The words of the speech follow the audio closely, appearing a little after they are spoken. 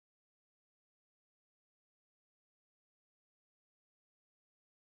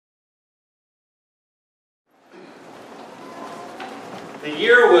The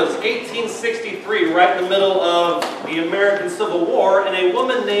year was 1863, right in the middle of the American Civil War, and a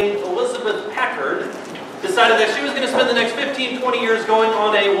woman named Elizabeth Packard decided that she was going to spend the next 15, 20 years going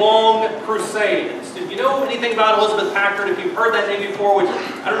on a long crusade. So if you know anything about Elizabeth Packard, if you've heard that name before, which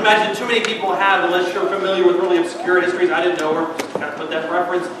I don't imagine too many people have unless you're familiar with really obscure histories, I didn't know her, just kind of put that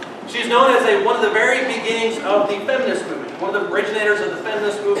reference. She's known as one of the very beginnings of the feminist movement, one of the originators of the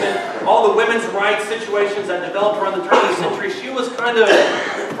feminist movement, all the women's rights situations that developed around the turn of the century. She was kind of,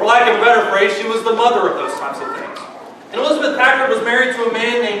 for lack of a better phrase, she was the mother of those types of things. And Elizabeth Packard was married to a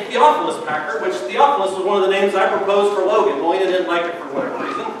man named Theophilus Packard, which Theophilus was one of the names I proposed for Logan. Melina didn't like it for whatever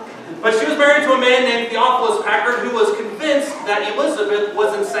reason. But she was married to a man named Theophilus Packard who was convinced that Elizabeth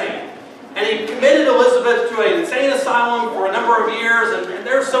was insane. And he committed Elizabeth to an insane asylum for a number of years, and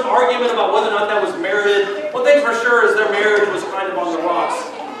there's some argument about whether or not that was merited. One thing for sure is their marriage was kind of on the rocks.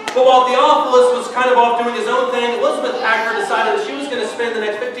 But while Theophilus was kind of off doing his own thing, Elizabeth Packard decided that she was going to spend the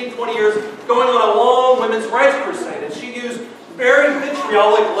next 15, 20 years going on a long women's rights crusade. And she used very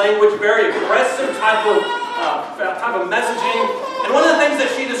vitriolic language, very aggressive type of messaging. And one of the things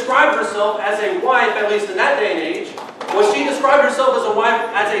that she described herself as a wife, at least in that day and age, was she described herself as a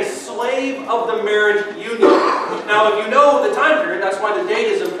wife as a slave of the marriage union. Now, if you know the time period, that's why the date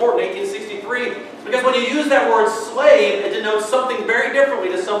is important, 1863, because when you use that word slave, it denotes something very differently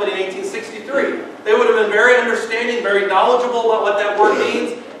to somebody in 1863. They would have been very understanding, very knowledgeable about what that word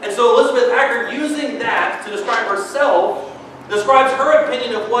means. And so Elizabeth Packard, using that to describe herself, describes her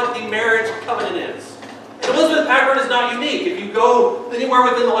opinion of what the marriage covenant is. And Elizabeth Packard is not unique. If you go anywhere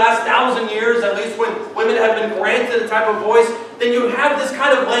within the last 1,000 years, at least when women have been granted a type of voice, then you have this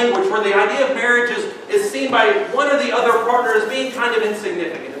kind of language where the idea of marriage is seen by one or the other partner as being kind of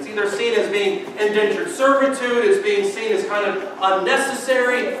insignificant. It's either seen as being indentured servitude, it's being seen as kind of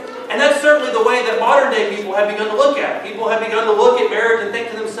unnecessary. And that's certainly the way that modern day people have begun to look at it. People have begun to look at marriage and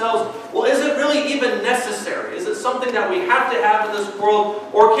think to themselves, well, is it really even necessary? Is it something that we have to have in this world?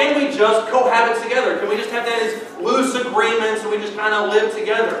 Or can we just cohabit together? Can we just have these loose agreements and we just kind of live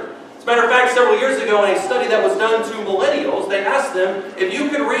together? As a matter of fact, several years ago in a study that was done to millennials, they asked them, if you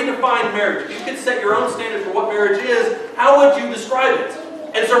could redefine marriage, if you could set your own standard for what marriage is, how would you describe it?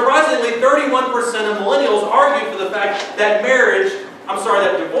 And surprisingly, 31% of millennials argue for the fact that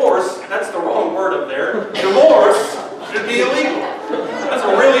that divorce, that's the wrong word up there, divorce should be illegal. That's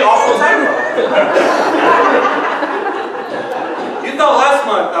a really awful typo. You thought last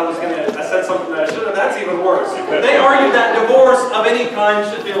month I said something that I shouldn't have. That's even worse. They argue that divorce of any kind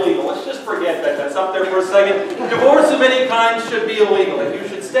should be illegal. Let's just forget that. That's up there for a second. Divorce of any kind should be illegal. If you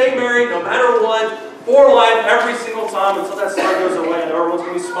should stay married no matter what, for life, every single time until that star goes away and everyone's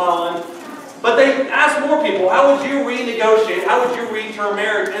going to be smiling. But they asked more people, how would you renegotiate? How would you re-term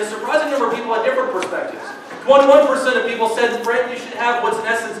marriage? And a surprising number of people had different perspectives. 21% of people said, Brent, you should have what's in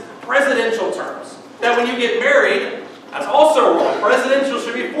essence presidential terms. That when you get married, that's also wrong. Presidential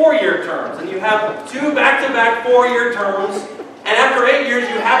should be 4-year terms. And you have 2 back-to-back 4-year terms. And after 8 years,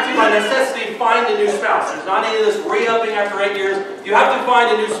 you have to, by necessity, find a new spouse. There's not any of this re-upping after 8 years. You have to find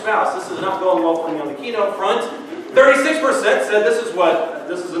a new spouse. This is not going well for me on the keynote front. 36% said this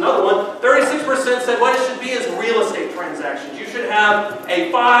is another one. 36% said what it should be is real estate transactions. You should have a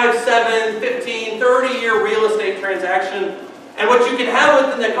 5, 7, 15, 30-year real estate transaction. And what you can have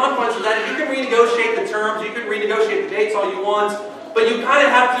within the confines of that is you can renegotiate the terms, you can renegotiate the dates all you want, but you kind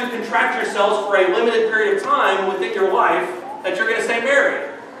of have to contract yourselves for a limited period of time within your life that you're going to stay married.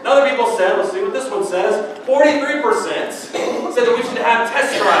 And other people said, let's see what this one says, 43% said that we should have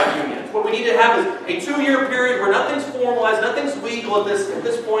test drive unions. What we need to have is a 2-year period where nothing's formalized, nothing's legal at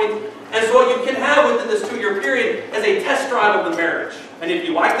this point. And so what you can have within this 2-year period is a test drive of the marriage. And if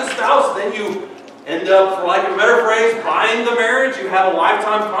you like the spouse, then you end up, for lack of a better phrase, buying the marriage. You have a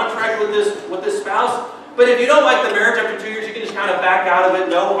lifetime contract with this spouse. But if you don't like the marriage after 2 years, you can just kind of back out of it.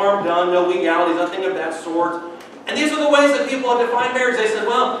 No harm done, no legalities, nothing of that sort. And these are the ways that people have defined marriage. They said,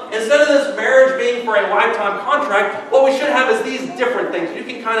 well, instead of this marriage being for a lifetime contract, what we should have is these different things. You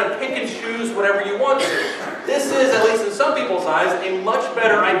can kind of pick and choose whatever you want to. This is, at least in some people's eyes, a much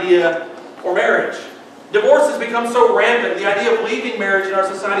better idea for marriage. Divorce has become so rampant. The idea of leaving marriage in our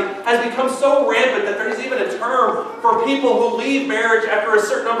society has become so rampant that there's even a term for people who leave marriage after a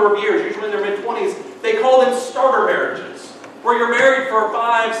certain number of years, usually in their mid-20s. They call them starter marriages, where you're married for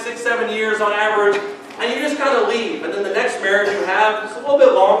 5, 6, 7 years on average, and you just kind of leave. And then the next marriage you have is a little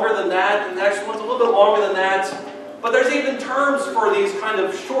bit longer than that, and the next one's a little bit longer than that. But there's even terms for these kind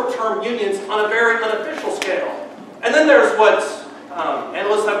of short-term unions on a very unofficial scale. And then there's what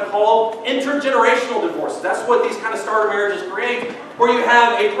analysts have called intergenerational divorces. That's what these kind of starter marriages create, where you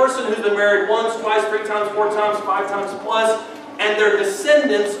have a person who's been married once, twice, 3 times, 4 times, 5 times plus, and their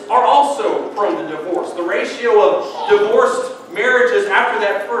descendants are also prone to divorce. The ratio of divorced marriages after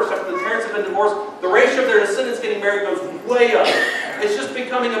the parents have been divorced, the ratio of their descendants getting married goes way up. It's just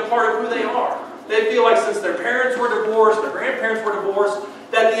becoming a part of who they are. They feel like since their parents were divorced, their grandparents were divorced,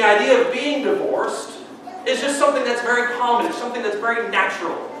 that the idea of being divorced is just something that's very common. It's something that's very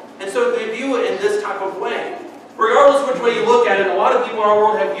natural. And so they view it in this type of way. Regardless of which way you look at it, a lot of people in our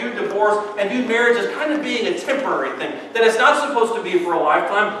world have viewed divorce and viewed marriage as kind of being a temporary thing. That it's not supposed to be for a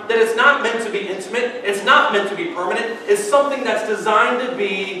lifetime. That it's not meant to be intimate. It's not meant to be permanent. It's something that's designed to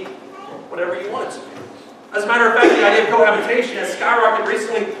be whatever you want it to be. As a matter of fact, the idea of cohabitation has skyrocketed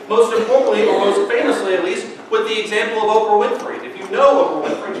recently, most importantly, or most famously at least, with the example of Oprah Winfrey. If you know Oprah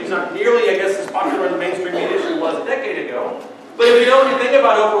Winfrey, she's not nearly, I guess, as popular in the mainstream media as she was a decade ago. But if you know anything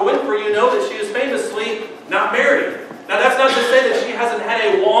about Oprah Winfrey, you know that she is famously not married. Now that's not to say that she hasn't had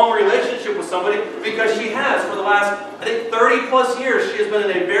a long relationship with somebody, because she has. For the last, I think, 30 plus years, she has been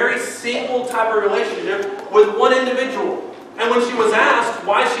in a very single type of relationship with one individual. And when she was asked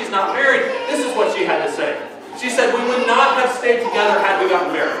why she's not married, this is what she had to say. She said, "We would not have stayed together had we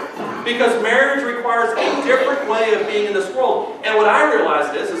gotten married. Because marriage requires a different way of being in this world." And what I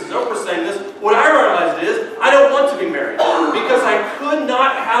realized is Oprah saying this, what I realized is, I don't want to be married. Because I could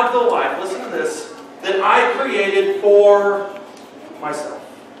not have the life, listen to this, that I created for myself.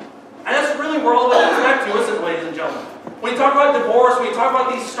 And that's really where all of it comes back to, isn't it, ladies and gentlemen? When you talk about divorce, when you talk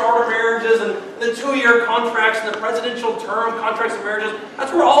about these starter marriages and the 2-year contracts and the presidential term contracts of marriages,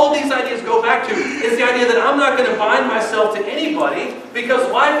 that's where all of these ideas go back to, is the idea that I'm not going to bind myself to anybody, because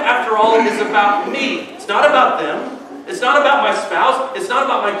life, after all, is about me. It's not about them. It's not about my spouse. It's not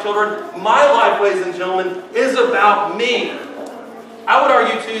about my children. My life, ladies and gentlemen, is about me. I would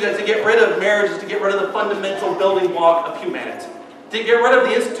argue, too, that to get rid of marriage is to get rid of the fundamental building block of humanity. To get rid of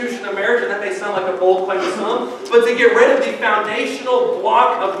the institution of marriage, and that may sound like a bold claim to some, but to get rid of the foundational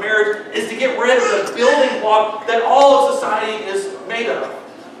block of marriage is to get rid of the building block that all of society is made of.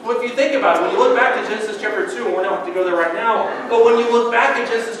 Well, if you think about it, when you look back to Genesis chapter 2, and we're not going to go there right now, but when you look back at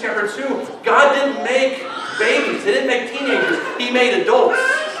Genesis chapter 2, God didn't make babies. He didn't make teenagers. He made adults.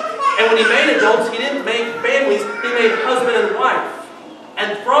 And when He made adults, He didn't make families. He made husband and wife.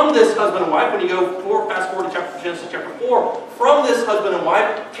 And from this husband and wife, when you go fast forward to Genesis chapter 4, from this husband and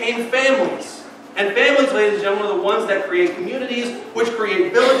wife came families. And families, ladies and gentlemen, are the ones that create communities, which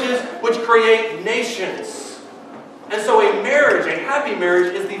create villages, which create nations. And so a marriage, a happy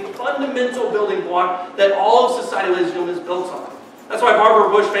marriage, is the fundamental building block that all of society, ladies and gentlemen, is built on. That's why Barbara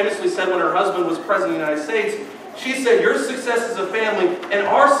Bush famously said when her husband was president of the United States, she said, "Your success as a family and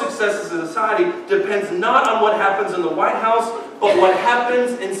our success as a society depends not on what happens in the White House, but what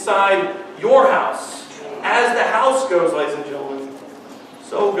happens inside your house. As the house goes, ladies and gentlemen,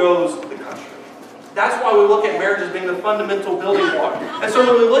 so goes the country." That's why we look at marriage as being the fundamental building block. And so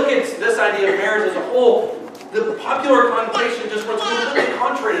when we look at this idea of marriage as a whole, the popular connotation just runs completely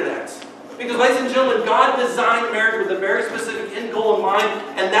contrary to that. Because, ladies and gentlemen, God designed marriage with a very specific end goal in mind,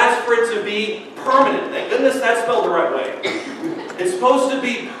 and that's for it to be permanent. Thank goodness that's spelled the right way. It's supposed to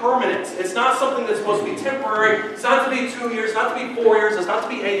be permanent. It's not something that's supposed to be temporary. It's not to be 2 years. It's not to be 4 years. It's not to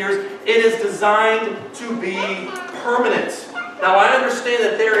be 8 years. It is designed to be permanent. Now, I understand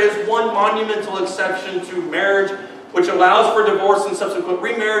that there is one monumental exception to marriage, which allows for divorce and subsequent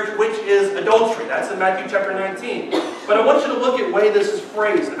remarriage, which is adultery. That's in Matthew chapter 19. But I want you to look at the way this is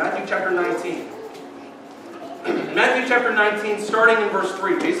phrased in Matthew chapter 19. In Matthew chapter 19, starting in verse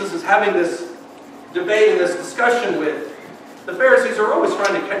 3, Jesus is having this debate and this discussion with the Pharisees, who are always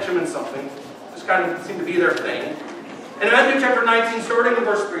trying to catch him in something. Just kind of seem to be their thing. And in Matthew chapter 19, starting in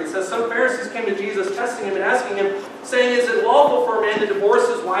verse 3, it says, "Some Pharisees came to Jesus, testing him and asking him, saying, 'Is it lawful for a man to divorce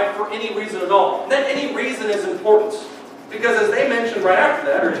his wife for any reason at all?'" And that any reason is important. Because as they mentioned right after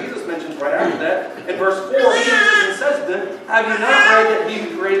that, or Jesus mentions right after that, in verse 4, he answers and says to them, "Have you not read that he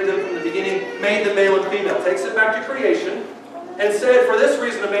who created them from the beginning made them male and female?" Takes it back to creation. And said, "For this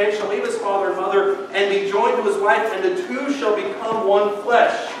reason a man shall leave his father and mother and be joined to his wife, and the two shall become one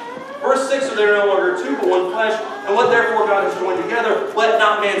flesh." Verse 6, "So they are no longer two, but one flesh. And what therefore God has joined together, let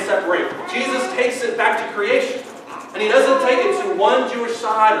not man separate." Jesus takes it back to creation. And He doesn't take it to one Jewish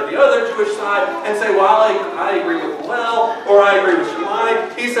side or the other Jewish side and say, "Well, I agree with Hillel," or "I agree with Shammai."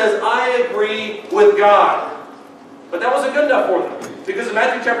 He says, "I agree with God." But that wasn't good enough for them. Because in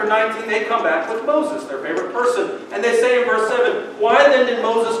Matthew chapter 19, they come back with Moses, their favorite person. And they say in verse 7, "Why then did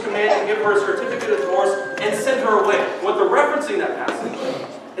Moses command to give her a certificate of divorce and send her away?" What they're referencing that passage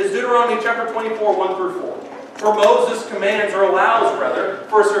is Deuteronomy chapter 24, 1 through 4. For Moses commands, or allows rather,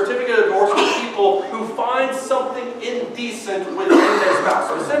 for a certificate of divorce for people who find something indecent within their spouse.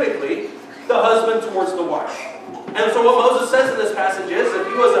 Specifically, the husband towards the wife. And so what Moses says in this passage is, if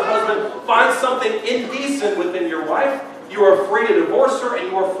you as a husband find something indecent within your wife, you are free to divorce her and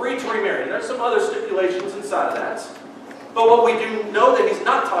you are free to remarry. And there's some other stipulations inside of that. But what we do know that he's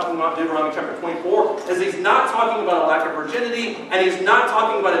not talking about Deuteronomy chapter 24 is he's not talking about a lack of virginity and he's not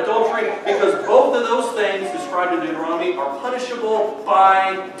talking about adultery, because both of those things described in Deuteronomy are punishable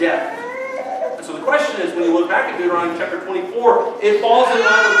by death. And so the question is, when you look back at Deuteronomy chapter 24, it falls in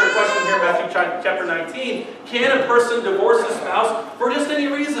line with your question here in Matthew chapter 19. Can a person divorce a spouse for just any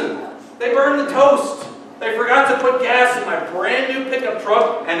reason? They burned the toast. They forgot to put gas in my brand new pickup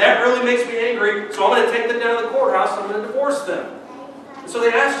truck, and that really makes me angry, so I'm going to take them down to the courthouse and I'm going to divorce them. So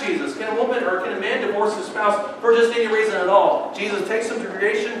they asked Jesus, can a woman or can a man divorce his spouse for just any reason at all? Jesus takes them to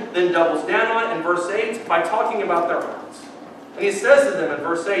creation, then doubles down on it in verse 8 by talking about their hearts. And he says to them in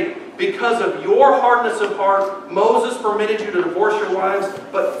verse 8, because of your hardness of heart, Moses permitted you to divorce your wives,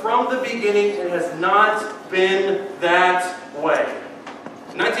 but from the beginning it has not been that way.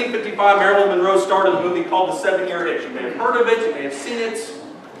 In 1955, Marilyn Monroe started a movie called The 7-Year Itch. You may have heard of it, you may have seen it.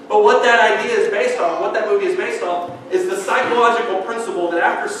 But what that idea is based on, what that movie is based on, is the psychological principle that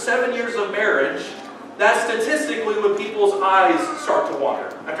after 7 years of marriage, that statistically when people's eyes start to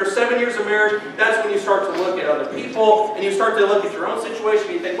wander. After 7 years of marriage, that's when you start to look at other people, and you start to look at your own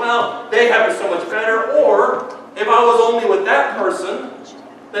situation, you think, well, they have it so much better, or if I was only with that person,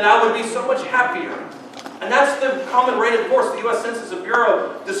 then I would be so much happier. And that's the common rate of divorce. The U.S. Census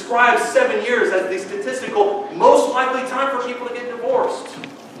Bureau describes 7 years as the statistical most likely time for people to get divorced.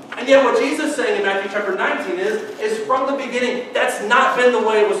 And yet what Jesus is saying in Matthew chapter 19 is from the beginning, that's not been the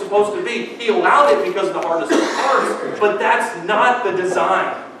way it was supposed to be. He allowed it because of the hardness of the heart, but that's not the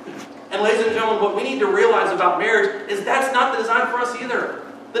design. And ladies and gentlemen, what we need to realize about marriage is that's not the design for us either.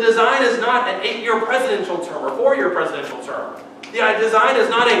 The design is not an 8-year presidential term or 4-year presidential term. The design is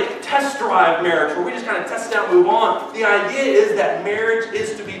not a test drive marriage where we just kind of test it out and move on. The idea is that marriage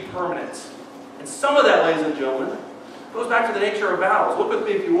is to be permanent. And some of that, ladies and gentlemen, goes back to the nature of vows. Look with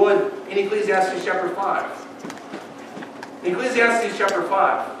me, if you would, in Ecclesiastes chapter 5. In Ecclesiastes chapter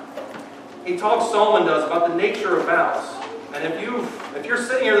 5, Solomon does, about the nature of vows. And if you're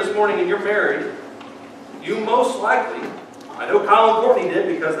sitting here this morning and you're married, you most likely, I know Kyle and Courtney did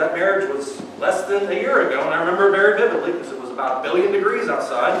because that marriage was less than a year ago, and I remember it very vividly because it was about 1 billion degrees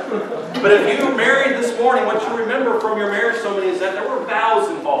outside. But if you married this morning, what you remember from your marriage ceremony is that there were vows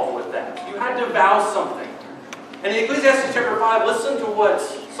involved with that. You had to vow something. And in Ecclesiastes chapter 5, listen to what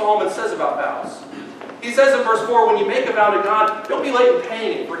Solomon says about vows. He says in verse 4, when you make a vow to God, don't be late in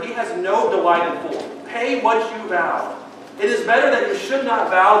paying it, for he has no delight in full. Pay what you vow. It is better that you should not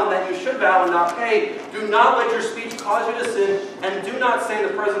vow than that you should vow and not pay. Do not let your speech cause you to sin, and do not say in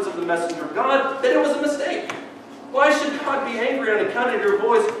the presence of the messenger of God that it was a mistake. Why should God be angry on account of your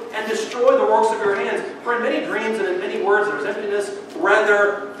voice and destroy the works of your hands? For in many dreams and in many words there is emptiness.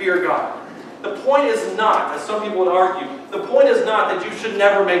 Rather, fear God. The point is not, as some people would argue, the point is not that you should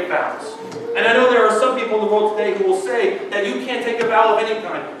never make vows. And I know there are some people in the world today who will say that you can't take a vow of any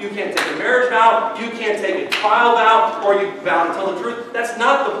kind. You can't take a marriage vow, you can't take a trial vow, or you vow to tell the truth. That's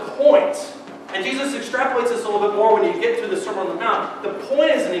not the point. And Jesus extrapolates this a little bit more when you get to the Sermon on the Mount. The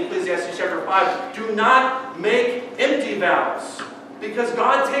point is in Ecclesiastes chapter 5, do not make empty vows, because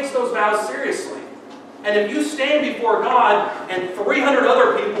God takes those vows seriously. And if you stand before God and 300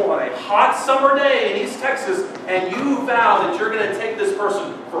 other people on a hot summer day in East Texas, and you vow that you're going to take this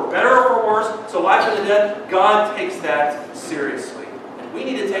person for better or for worse, so life and death, God takes that seriously. And we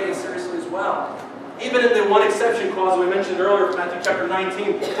need to take it seriously as well. Even in the one exception clause we mentioned earlier from Matthew chapter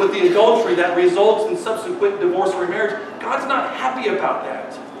 19, with the adultery that results in subsequent divorce or remarriage, God's not happy about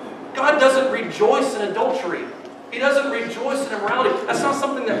that. God doesn't rejoice in adultery. He doesn't rejoice in immorality. That's not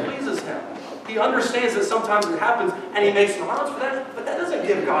something that pleases Him. He understands that sometimes it happens, and He makes an allowance for that, but that doesn't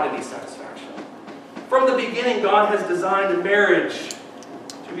give God any satisfaction. From the beginning, God has designed a marriage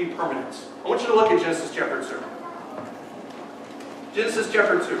to be permanent. I want you to look at Genesis chapter 2. Genesis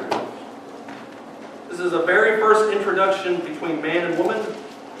chapter 2. This is the very first introduction between man and woman,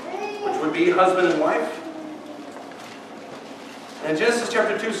 which would be husband and wife. And Genesis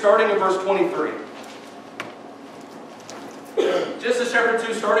chapter 2, starting in verse 23. Genesis chapter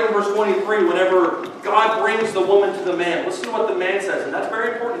 2, starting in verse 23, whenever God brings the woman to the man, listen to what the man says. And that's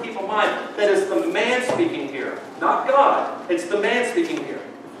very important to keep in mind, that it's the man speaking here, not God. It's the man speaking here.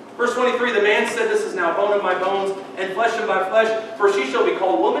 Verse 23, the man said, this is now bone of my bones and flesh of my flesh, for she shall be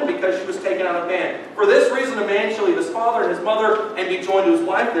called woman because she was taken out of man. For this reason a man shall leave his father and his mother and be joined to his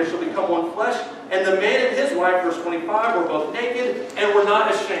wife, they shall become one flesh. And the man and his wife, verse 25, were both naked and were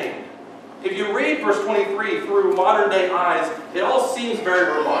not ashamed. If you read verse 23 through modern day eyes, it all seems very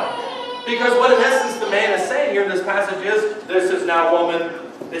remarkable. Because what in essence the man is saying here in this passage is, this is now woman.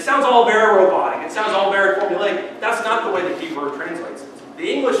 It sounds all very robotic. It sounds all very formulaic. That's not the way the Hebrew translates it.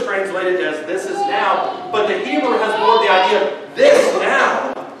 The English translated it as this is now, but the Hebrew has more of the idea of this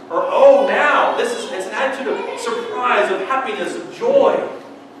now, or oh now. It's an attitude of surprise, of happiness, of joy.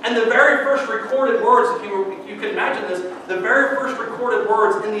 And the very first recorded words, if you can imagine this, the very first recorded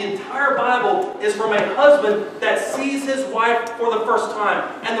words in the entire Bible is from a husband that sees his wife for the first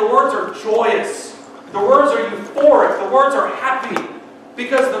time. And the words are joyous. The words are euphoric. The words are happy.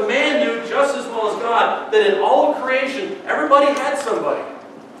 Because the man knew just as well as God that in all of creation, everybody had somebody.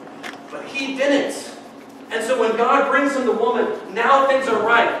 But he didn't. And so when God brings him the woman, now things are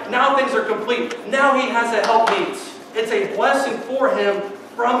right. Now things are complete. Now he has a helpmeet. It's a blessing for him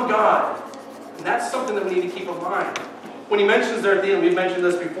from God. And that's something that we need to keep in mind. When he mentions there at the end, we've mentioned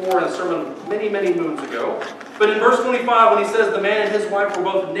this before in a sermon many, many moons ago. But in verse 25, when he says the man and his wife were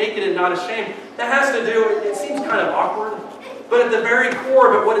both naked and not ashamed, that has to do, it seems kind of awkward. But at the very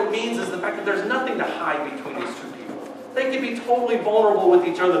core of it, what it means is the fact that there's nothing to hide between these two people. They could be totally vulnerable with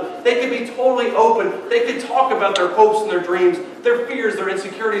each other. They could be totally open. They could talk about their hopes and their dreams, their fears, their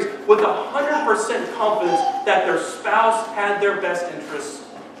insecurities, with 100% confidence that their spouse had their best interests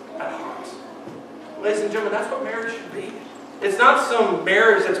at heart. Ladies and gentlemen, that's what marriage should be. It's not some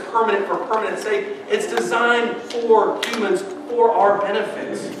marriage that's permanent for permanent's sake. It's designed for humans, for our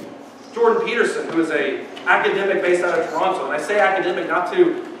benefits. Jordan Peterson, who is an academic based out of Toronto, and I say academic not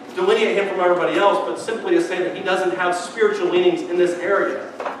to delineate him from everybody else, but simply to say that he doesn't have spiritual leanings in this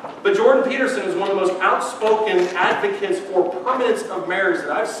area. But Jordan Peterson is one of the most outspoken advocates for permanence of marriage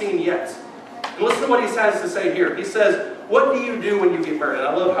that I've seen yet. And listen to what he has to say here. He says, what do you do when you get married? And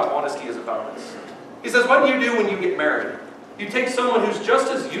I love how honest he is about this. He says, what do you do when you get married? You take someone who's just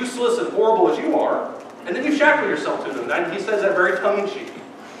as useless and horrible as you are, and then you shackle yourself to them. And he says that very tongue-in-cheek.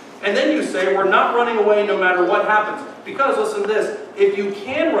 And then you say, we're not running away no matter what happens. Because, listen to this, if you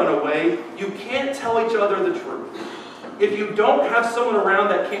can run away, you can't tell each other the truth. If you don't have someone around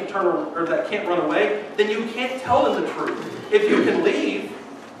that can't run away, then you can't tell them the truth. If you can leave,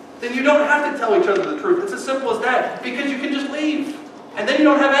 then you don't have to tell each other the truth. It's as simple as that, because you can just leave. And then you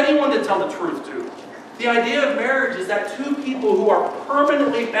don't have anyone to tell the truth to. The idea of marriage is that two people who are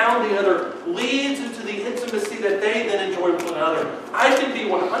permanently bound together leads into the intimacy that they then enjoy with one another. I can be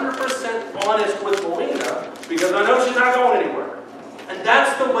 100% honest with Melina because I know she's not going anywhere. And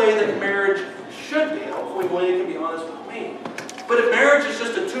that's the way that marriage should be. Hopefully Melina can be honest with me. But if marriage is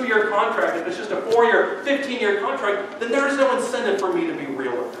just a 2-year contract, if it's just a 4-year, 15-year contract, then there's no incentive for me to be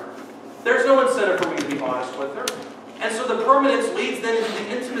real with her. There's no incentive for me to be honest with her. And so the permanence leads then into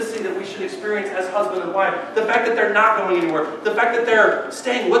the intimacy that we should experience as husband and wife. The fact that they're not going anywhere. The fact that they're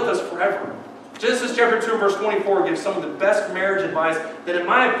staying with us forever. Genesis chapter 2 verse 24 gives some of the best marriage advice that in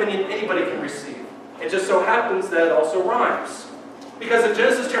my opinion anybody can receive. It just so happens that it also rhymes. Because in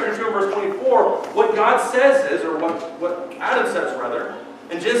Genesis chapter 2 verse 24, what God says is, or what Adam says rather,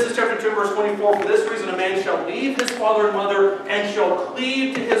 in Genesis chapter 2 verse 24, for this reason a man shall leave his father and mother and shall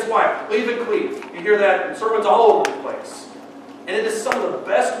cleave to his wife. Leave and cleave. You hear that in sermons all over the place. And it is some of the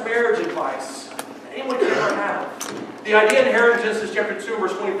best marriage advice anyone can ever have. The idea inherent in Genesis chapter 2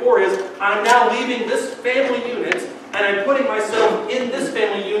 verse 24 is, I'm now leaving this family unit and I'm putting myself in this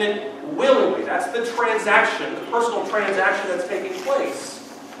family unit willingly. That's the transaction, the personal transaction that's taking place.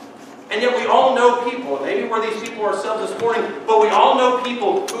 And yet we all know people, and maybe we're these people ourselves this morning, but we all know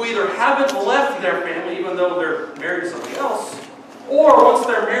people who either haven't left their family even though they're married to somebody else, or once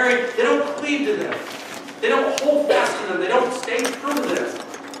they're married, they don't cleave to them. They don't hold fast to them. They don't stay true to them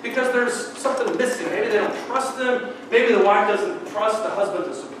because there's something missing. Maybe they don't trust them. Maybe the wife doesn't trust the husband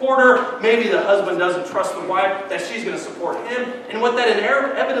to support her. Maybe the husband doesn't trust the wife that she's going to support him. And what that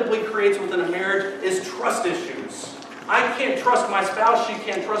inevitably creates within a marriage is trust issues. I can't trust my spouse, she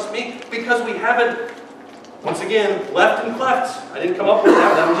can't trust me, because we haven't, once again, left and cleft. I didn't come up with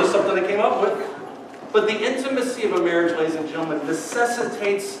that, that was just something I came up with. But the intimacy of a marriage, ladies and gentlemen,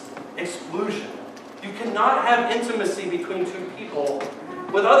 necessitates exclusion. You cannot have intimacy between two people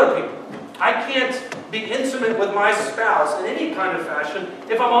with other people. I can't be intimate with my spouse in any kind of fashion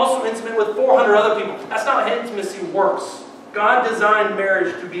if I'm also intimate with 400 other people. That's not how intimacy works. God designed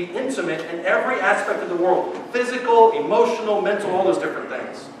marriage to be intimate in every aspect of the world. Physical, emotional, mental, all those different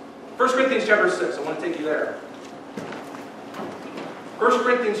things. 1 Corinthians chapter 6. I want to take you there. 1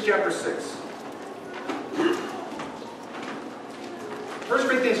 Corinthians chapter 6. 1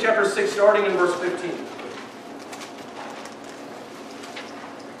 Corinthians chapter 6, starting in verse 15.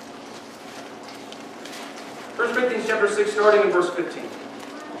 1 Corinthians chapter 6, starting in verse 15.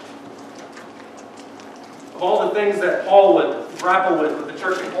 Of all the things that Paul would grapple with the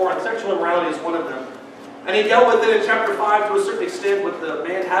church in Corinth, sexual immorality is one of them. And he dealt with it in chapter 5 to a certain extent with the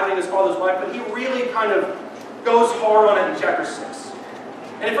man having his father's wife, but he really kind of goes hard on it in chapter 6.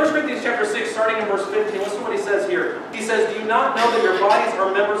 And in 1 Corinthians chapter 6, starting in verse 15, listen to what he says here. He says, "Do you not know that your bodies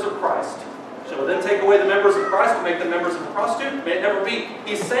are members of Christ? Shall we then take away the members of Christ and make them members of a prostitute? May it never be."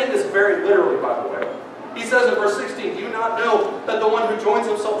 He's saying this very literally, by the way. He says in verse 16, "Do you not know that the one who joins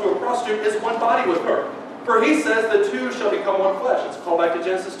himself to a prostitute is one body with her? For he says the two shall become one flesh." It's a call back to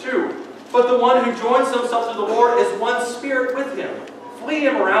Genesis 2. "But the one who joins himself to the Lord is one spirit with him. Flee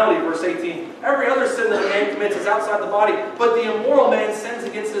immorality," verse 18. "Every other sin that a man commits is outside the body, but the immoral man sins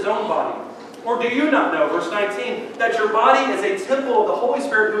against his own body. Or do you not know," verse 19, "that your body is a temple of the Holy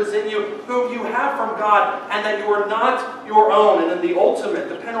Spirit who is in you, whom you have from God, and that you are not your own?" And then the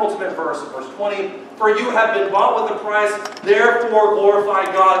penultimate verse, verse 20, "For you have been bought with a price, therefore glorify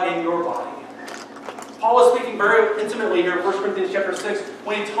God in your body." Paul is speaking very intimately here in 1 Corinthians chapter 6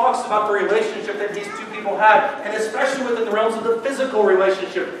 when he talks about the relationship that these two people have, and especially within the realms of the physical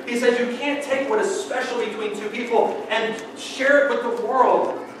relationship. He says you can't take what is special between two people and share it with the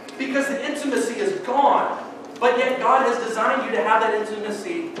world because the intimacy is gone. But yet God has designed you to have that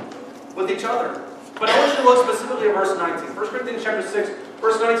intimacy with each other. But I want you to look specifically at verse 19. 1 Corinthians chapter 6,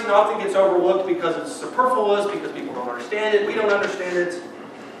 verse 19 often gets overlooked because it's superfluous, because people don't understand it, we don't understand it.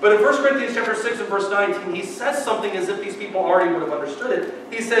 But in 1 Corinthians chapter 6 and verse 19, he says something as if these people already would have understood it.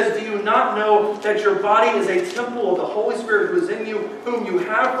 He says, "Do you not know that your body is a temple of the Holy Spirit who is in you, whom you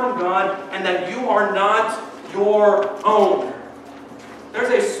have from God, and that you are not your own?"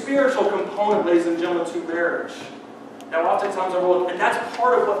 There's a spiritual component, ladies and gentlemen, to marriage. Now, oftentimes overlooked, and that's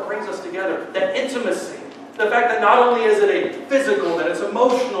part of what brings us together, that intimacy. The fact that not only is it a physical, that it's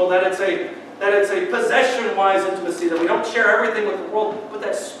emotional, that it's a possession-wise intimacy, that we don't share everything with the world, but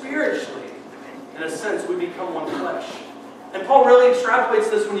that spiritually, in a sense, we become one flesh. And Paul really extrapolates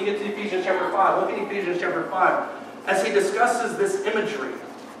this when you get to Ephesians chapter 5. Look at Ephesians chapter 5. As he discusses this imagery,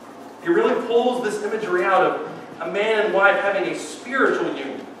 he really pulls this imagery out of a man and wife having a spiritual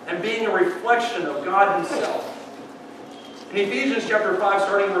union and being a reflection of God himself. In Ephesians chapter 5,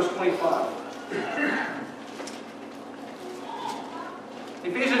 starting in verse 25.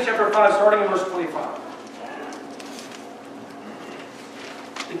 Ephesians chapter 5, starting in verse 25.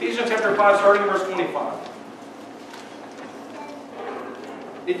 Ephesians chapter 5, starting in verse 25.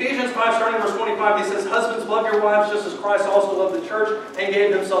 Ephesians 5, starting in verse 25, he says, "Husbands, love your wives just as Christ also loved the church and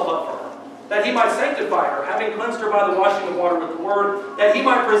gave himself up for her, that he might sanctify her, having cleansed her by the washing of water with the word, that he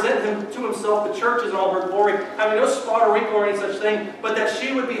might present him to himself the church in all her glory, having no spot or wrinkle or any such thing, but that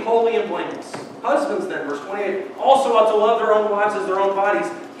she would be holy and blameless. Husbands then," verse 28, "also ought to love their own wives as their own bodies.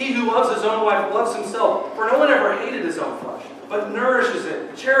 He who loves his own wife loves himself, for no one ever hated his own flesh, but nourishes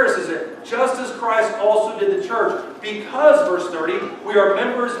it, cherishes it, just as Christ also did the church, because," verse 30, "we are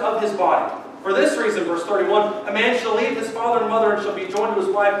members of his body. For this reason," verse 31, "a man shall leave his father and mother and shall be joined to his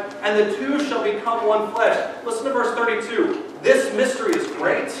wife, and the two shall become one flesh." Listen to verse 32. "This mystery is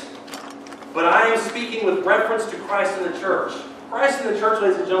great, but I am speaking with reference to Christ and the church." Christ and the church,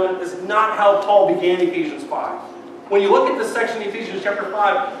 ladies and gentlemen, is not how Paul began Ephesians 5. When you look at this section in Ephesians chapter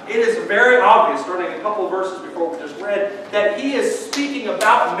 5, it is very obvious, starting a couple of verses before we just read, that he is speaking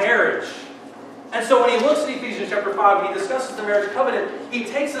about marriage. And so when he looks at Ephesians chapter 5, he discusses the marriage covenant, he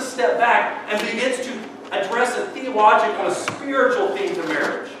takes a step back and begins to address a theological, a spiritual theme to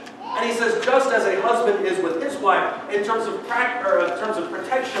marriage. And he says, just as a husband is with his wife in terms of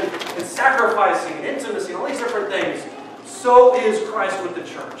protection and sacrificing and intimacy and all these different things, so is Christ with the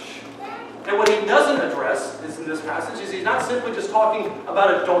church. And what he doesn't address is in this passage is he's not simply just talking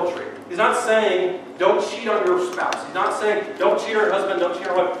about adultery. He's not saying don't cheat on your spouse. He's not saying don't cheat on your husband, don't cheat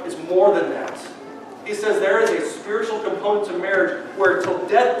on your wife. It's more than that. He says there is a spiritual component to marriage where till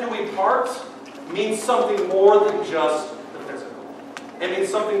death do we part means something more than just the physical. It means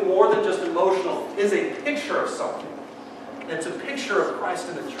something more than just emotional. It is a picture of something. And it's a picture of Christ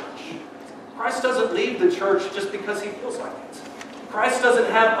in the church. Christ doesn't leave the church just because he feels like it. Christ doesn't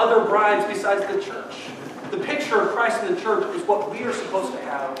have other brides besides the church. The picture of Christ in the church is what we are supposed to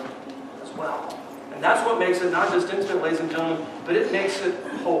have as well. And that's what makes it not just intimate, ladies and gentlemen, but it makes it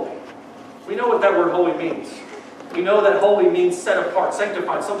holy. We know what that word holy means. We know that holy means set apart,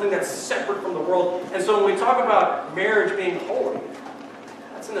 sanctified, something that's separate from the world. And so when we talk about marriage being holy,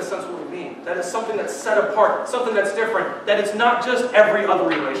 that's in a sense what we mean. That is something that's set apart, something that's different, that it's not just every other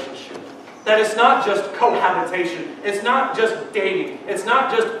relationship. That it's not just cohabitation. It's not just dating. It's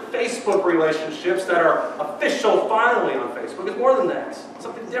not just Facebook relationships that are official finally on Facebook. It's more than that. It's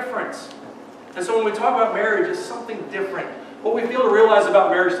something different. And so when we talk about marriage, it's something different. What we fail to realize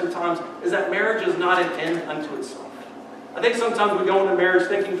about marriage sometimes is that marriage is not an end unto itself. I think sometimes we go into marriage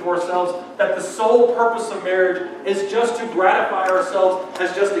thinking to ourselves that the sole purpose of marriage is just to gratify ourselves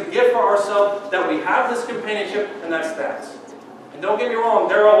as just a gift for ourselves, that we have this companionship, and that's that. And don't get me wrong,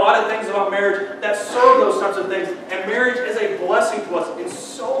 there are a lot of things about marriage that serve those types of things, and marriage is a blessing to us in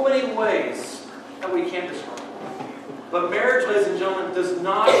so many ways that we can't describe. But marriage, ladies and gentlemen, does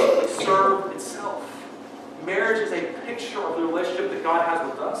not serve itself. Marriage is a picture of the relationship that God has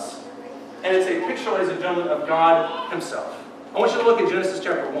with us. And it's a picture, ladies and gentlemen, of God Himself. I want you to look at Genesis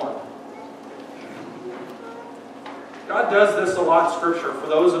chapter 1. God does this a lot in Scripture for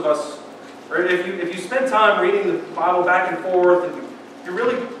those of us, right? If you spend time reading the Bible back and forth, and you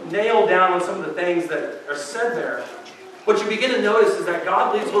really nail down on some of the things that are said there, what you begin to notice is that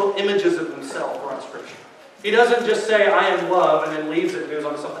God leaves little images of Himself around Scripture. He doesn't just say, I am love, and then leaves it and moves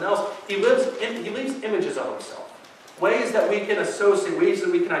on to something else. He leaves images of Himself. Ways that we can associate, ways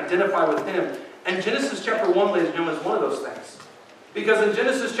that we can identify with Him. And Genesis chapter 1, ladies and gentlemen, is one of those things. Because in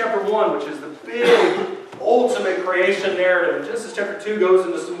Genesis chapter 1, which is the big, ultimate creation narrative, and Genesis chapter 2 goes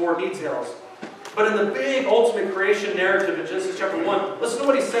into some more details. But in the big, ultimate creation narrative in Genesis chapter 1, listen to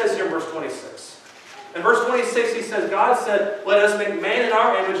what He says here in verse 26. In verse 26, He says, God said, let us make man in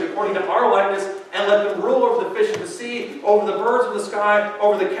our image according to our likeness, and let them rule over the fish of the sea, over the birds of the sky,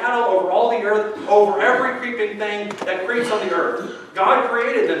 over the cattle, over all the earth, over every creeping thing that creeps on the earth. God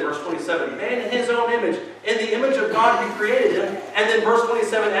created them, verse 27, man in His own image. In the image of God He created them. And then verse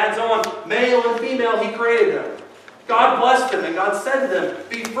 27 adds on, male and female He created them. God blessed them, and God said to them,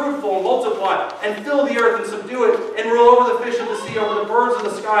 be fruitful and multiply, and fill the earth and subdue it, and rule over the fish of the sea, over the birds of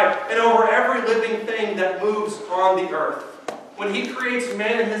the sky, and over every living thing that moves on the earth. When He creates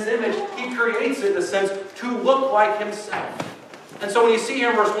man in His image, He creates it, in a sense, to look like Himself. And so when you see here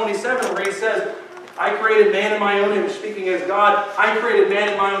in verse 27 where He says, I created man in my own image, speaking as God, I created man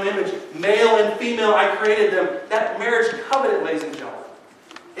in my own image, male and female I created them. That marriage covenant, ladies and gentlemen,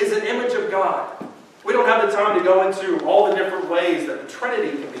 is an image of God. We don't have the time to go into all the different ways that the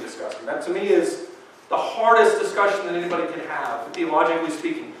Trinity can be discussed. That, to me, is the hardest discussion that anybody can have, theologically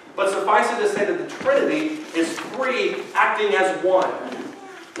speaking. But suffice it to say that the Trinity is three acting as one.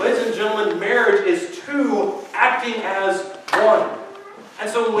 Ladies and gentlemen, marriage is two acting as one. And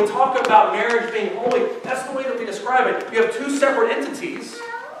so when we talk about marriage being holy, that's the way that we describe it. You have two separate entities,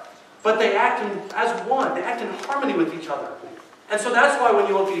 but they act as one. They act in harmony with each other. And so that's why when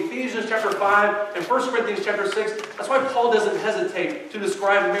you look at Ephesians chapter 5 and 1 Corinthians chapter 6, that's why Paul doesn't hesitate to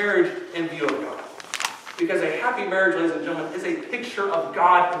describe marriage in view of God. Because a happy marriage, ladies and gentlemen, is a picture of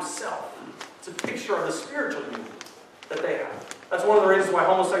God Himself. It's a picture of the spiritual union that they have. That's one of the reasons why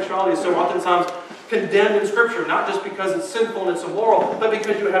homosexuality is so oftentimes condemned in Scripture. Not just because it's sinful and it's immoral, but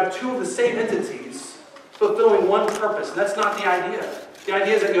because you have two of the same entities fulfilling one purpose. And that's not the idea. The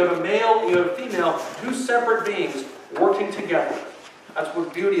idea is that you have a male and you have a female, two separate beings working together. That's the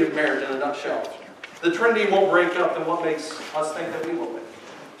beauty of marriage in a nutshell. The Trinity won't break up, then what makes us think that we will be?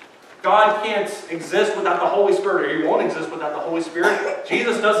 God can't exist without the Holy Spirit, or He won't exist without the Holy Spirit.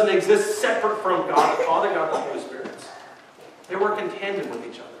 Jesus doesn't exist separate from God the Father, God the Holy Spirit. They work in tandem with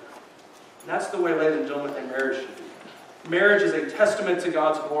each other. And that's the way, ladies and gentlemen, a marriage should be. Marriage is a testament to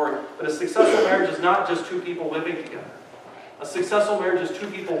God's glory, but a successful marriage is not just two people living together. A successful marriage is two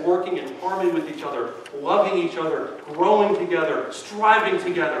people working in harmony with each other, loving each other, growing together, striving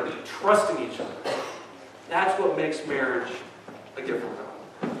together, trusting each other. That's what makes marriage a gift from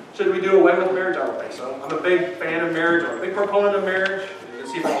God. Should we do away with marriage? I don't think so. I'm a big fan of marriage. I'm a big proponent of marriage. You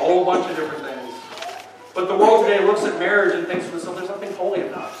can see a whole bunch of different things. But the world today looks at marriage and thinks there's something holy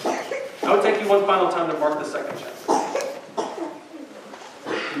about it. I would take you one final time to Mark the second chapter.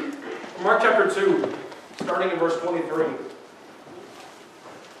 Mark chapter 2, starting in verse 23.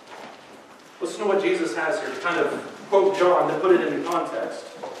 Listen to what Jesus has here, to kind of quote John to put it into context.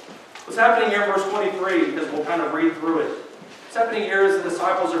 What's happening here in verse 23, because we'll kind of read through it. What's happening here is the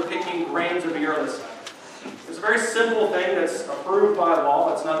disciples are picking grains of ear on the Sabbath. It's a very simple thing that's approved by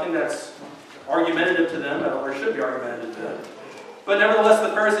law. It's nothing that's argumentative to them, or should be argumentative to them. But nevertheless,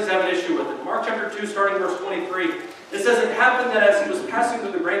 the Pharisees have an issue with it. Mark chapter 2, starting verse 23, it says, it happened that as He was passing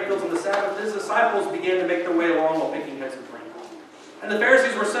through the grain fields on the Sabbath, His disciples began to make their way along while picking heads of grain. And the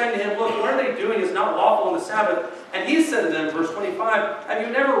Pharisees were saying to Him, look, what are they doing is not lawful on the Sabbath. And He said to them, verse 25, have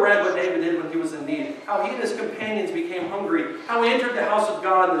you never read what David did when he was in need? How he and his companions became hungry, how he entered the house of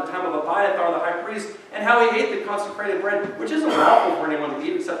God in the time of Abiathar the high priest, and how he ate the consecrated bread, which isn't lawful for anyone to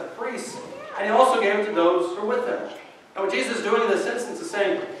eat except the priests. And He also gave it to those who were with Him. And what Jesus is doing in this instance is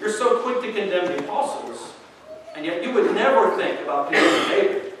saying, you're so quick to condemn the apostles, and yet you would never think about condemning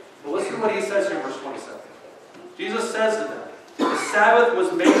David. But listen to what He says here in verse 27. Jesus says to them, the Sabbath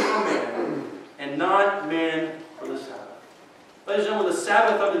was made for man, and not man for the Sabbath. Ladies and gentlemen, the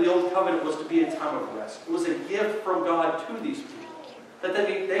Sabbath under the Old Covenant was to be a time of rest. It was a gift from God to these people. That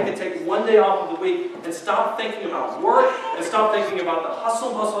they could take one day off of the week and stop thinking about work and stop thinking about the hustle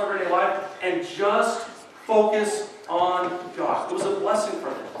and bustle of everyday life and just focus on God. It was a blessing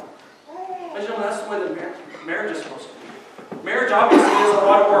for them. Ladies and gentlemen, that's the way that marriage is supposed to be. Marriage obviously is a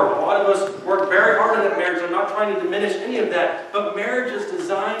lot of work. A lot of us work very hard at marriage. I'm not trying to diminish any of that. But marriage is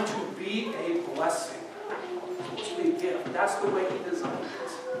designed to be a blessing. It's supposed to be a gift. That's the way He designed it.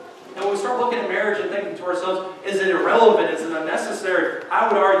 And when we start looking at marriage and thinking to ourselves, is it irrelevant? Is it unnecessary? I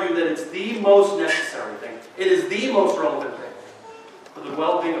would argue that it's the most necessary thing. It is the most relevant thing for the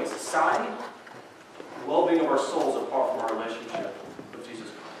well-being of society, the well-being of our souls apart from our relationship with Jesus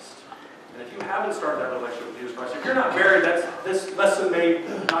Christ. And if you haven't started that relationship with Jesus Christ, if you're not married, this lesson may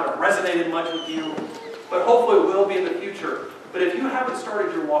not have resonated much with you, but hopefully it will be in the future. But if you haven't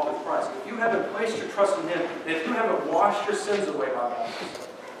started your walk with Christ, if you haven't placed your trust in Him, and if you haven't washed your sins away by baptism,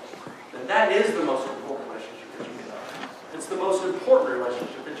 then that is the most important relationship that you can have. It's the most important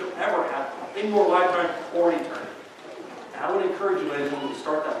relationship that you'll ever have in your lifetime or in eternity. And I would encourage you, ladies and gentlemen, to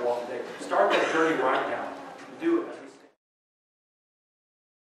start that walk today. Start that journey right now. Do it.